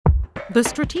The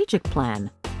Strategic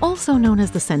Plan, also known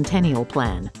as the Centennial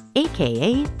Plan,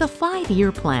 aka the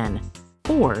 5-Year Plan,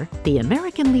 or the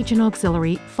American Legion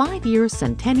Auxiliary 5-Year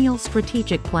Centennial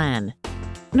Strategic Plan.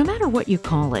 No matter what you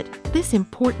call it, this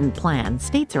important plan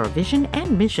states our vision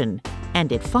and mission,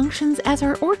 and it functions as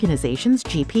our organization's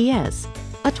GPS,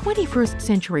 a 21st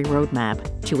century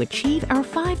roadmap to achieve our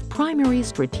 5 primary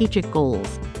strategic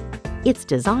goals. It's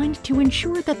designed to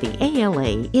ensure that the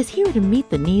ALA is here to meet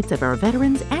the needs of our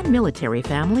veterans and military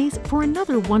families for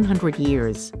another 100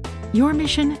 years. Your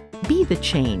mission? Be the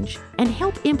change and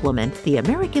help implement the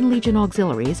American Legion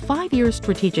Auxiliary's 5-Year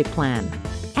Strategic Plan.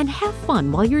 And have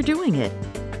fun while you're doing it.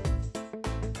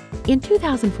 In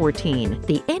 2014,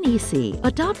 the NEC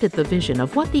adopted the vision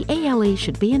of what the ALA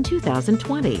should be in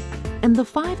 2020 and the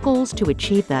 5 goals to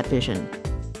achieve that vision.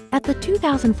 At the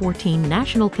 2014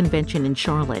 National Convention in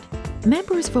Charlotte,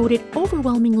 members voted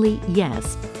overwhelmingly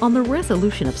yes on the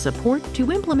resolution of support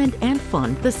to implement and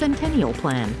fund the Centennial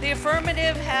Plan. The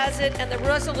affirmative has it, and the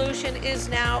resolution is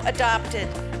now adopted.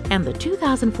 And the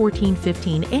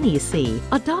 2014-15 NEC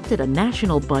adopted a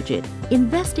national budget,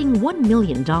 investing $1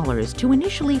 million to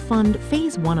initially fund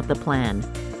Phase 1 of the plan.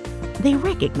 They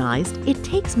recognized it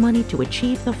takes money to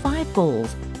achieve the 5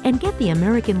 goals and get the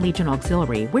American Legion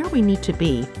Auxiliary where we need to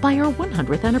be by our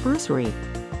 100th anniversary.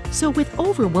 So with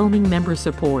overwhelming member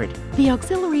support, the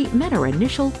Auxiliary met our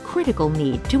initial critical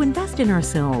need to invest in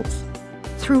ourselves.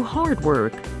 Through hard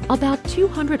work, about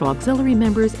 200 Auxiliary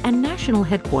members and national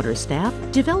headquarters staff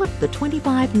developed the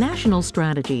 25 national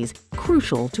strategies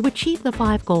crucial to achieve the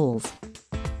 5 goals.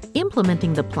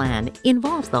 Implementing the plan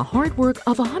involves the hard work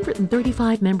of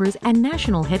 135 members and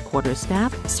national headquarters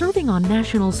staff serving on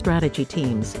national strategy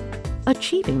teams.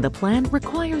 Achieving the plan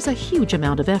requires a huge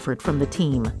amount of effort from the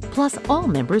team, plus all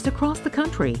members across the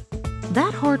country.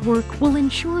 That hard work will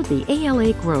ensure the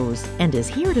ALA grows and is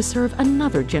here to serve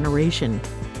another generation.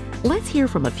 Let's hear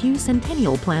from a few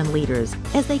Centennial Plan leaders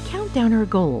as they count down our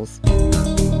goals.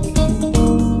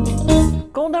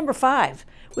 Goal number 5,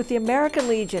 with the American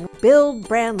Legion, build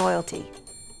brand loyalty.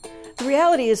 The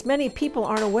reality is many people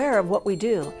aren't aware of what we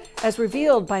do, as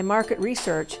revealed by market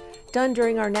research done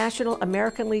during our National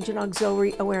American Legion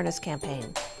Auxiliary Awareness Campaign.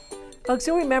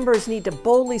 Auxiliary members need to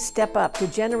boldly step up to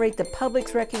generate the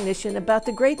public's recognition about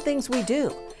the great things we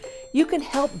do. You can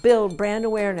help build brand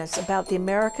awareness about the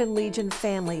American Legion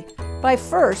family by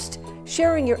first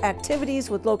sharing your activities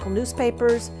with local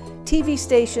newspapers, TV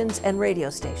stations, and radio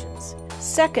stations.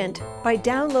 Second, by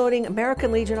downloading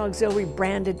American Legion Auxiliary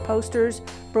branded posters,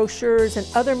 brochures, and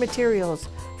other materials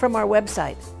from our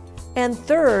website. And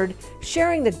third,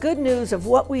 sharing the good news of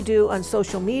what we do on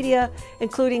social media,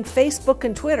 including Facebook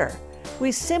and Twitter.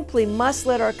 We simply must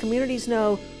let our communities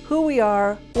know who we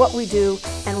are, what we do,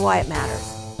 and why it matters.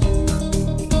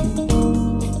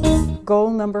 Goal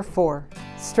number 4,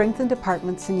 strengthen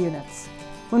departments and units.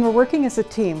 When we're working as a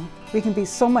team, we can be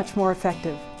so much more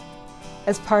effective.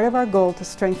 As part of our goal to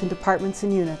strengthen departments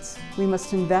and units, we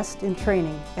must invest in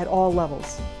training at all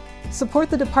levels. Support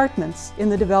the departments in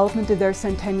the development of their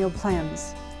Centennial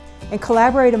Plans, and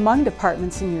collaborate among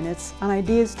departments and units on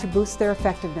ideas to boost their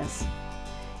effectiveness.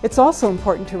 It's also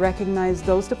important to recognize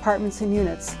those departments and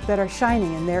units that are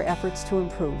shining in their efforts to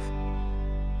improve.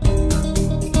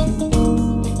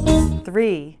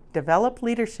 3. Develop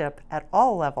leadership at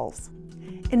all levels.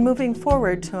 In moving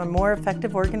forward to a more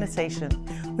effective organization,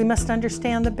 we must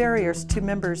understand the barriers to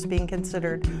members being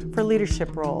considered for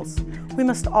leadership roles. We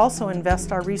must also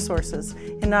invest our resources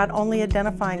in not only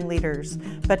identifying leaders,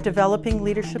 but developing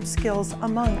leadership skills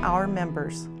among our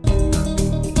members.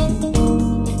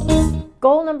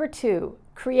 Goal number 2,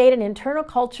 create an internal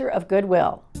culture of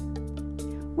goodwill.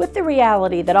 With the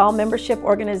reality that all membership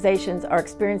organizations are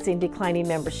experiencing declining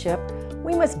membership,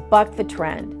 we must buck the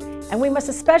trend. And we must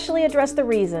especially address the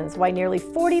reasons why nearly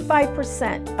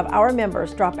 45% of our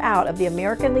members drop out of the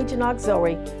American Legion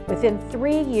Auxiliary within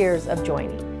 3 years of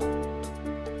joining.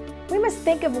 We must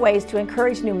think of ways to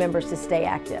encourage new members to stay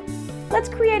active. Let's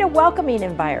create a welcoming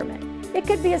environment. It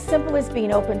could be as simple as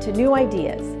being open to new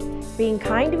ideas, being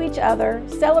kind to each other,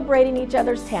 celebrating each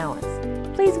other's talents.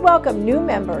 Please welcome new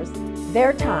members,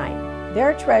 their time,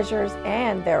 their treasures,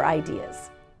 and their ideas.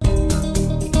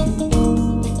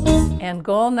 And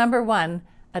goal number 1,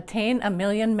 attain 1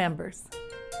 million members.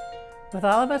 With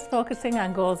all of us focusing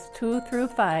on goals 2 through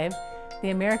 5, the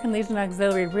American Legion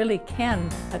Auxiliary really can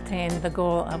attain the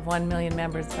goal of 1 million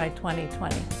members by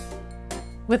 2020.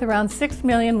 With around 6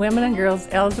 million women and girls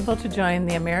eligible to join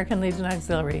the American Legion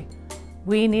Auxiliary,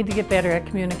 we need to get better at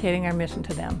communicating our mission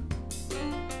to them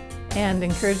and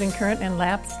encouraging current and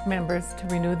lapsed members to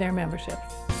renew their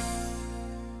memberships.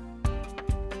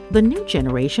 The new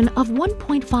generation of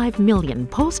 1.5 million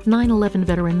post-9/11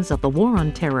 veterans of the War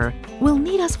on Terror will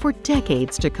need us for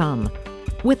decades to come.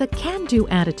 With a can-do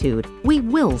attitude, we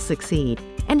will succeed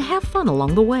and have fun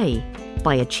along the way.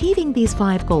 By achieving these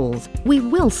 5 goals, we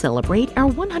will celebrate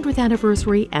our 100th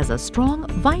anniversary as a strong,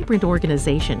 vibrant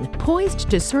organization poised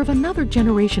to serve another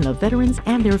generation of veterans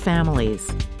and their families.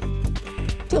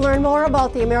 To learn more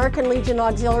about the American Legion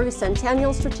Auxiliary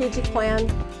Centennial Strategic Plan,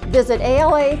 visit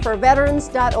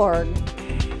alaforveterans.org.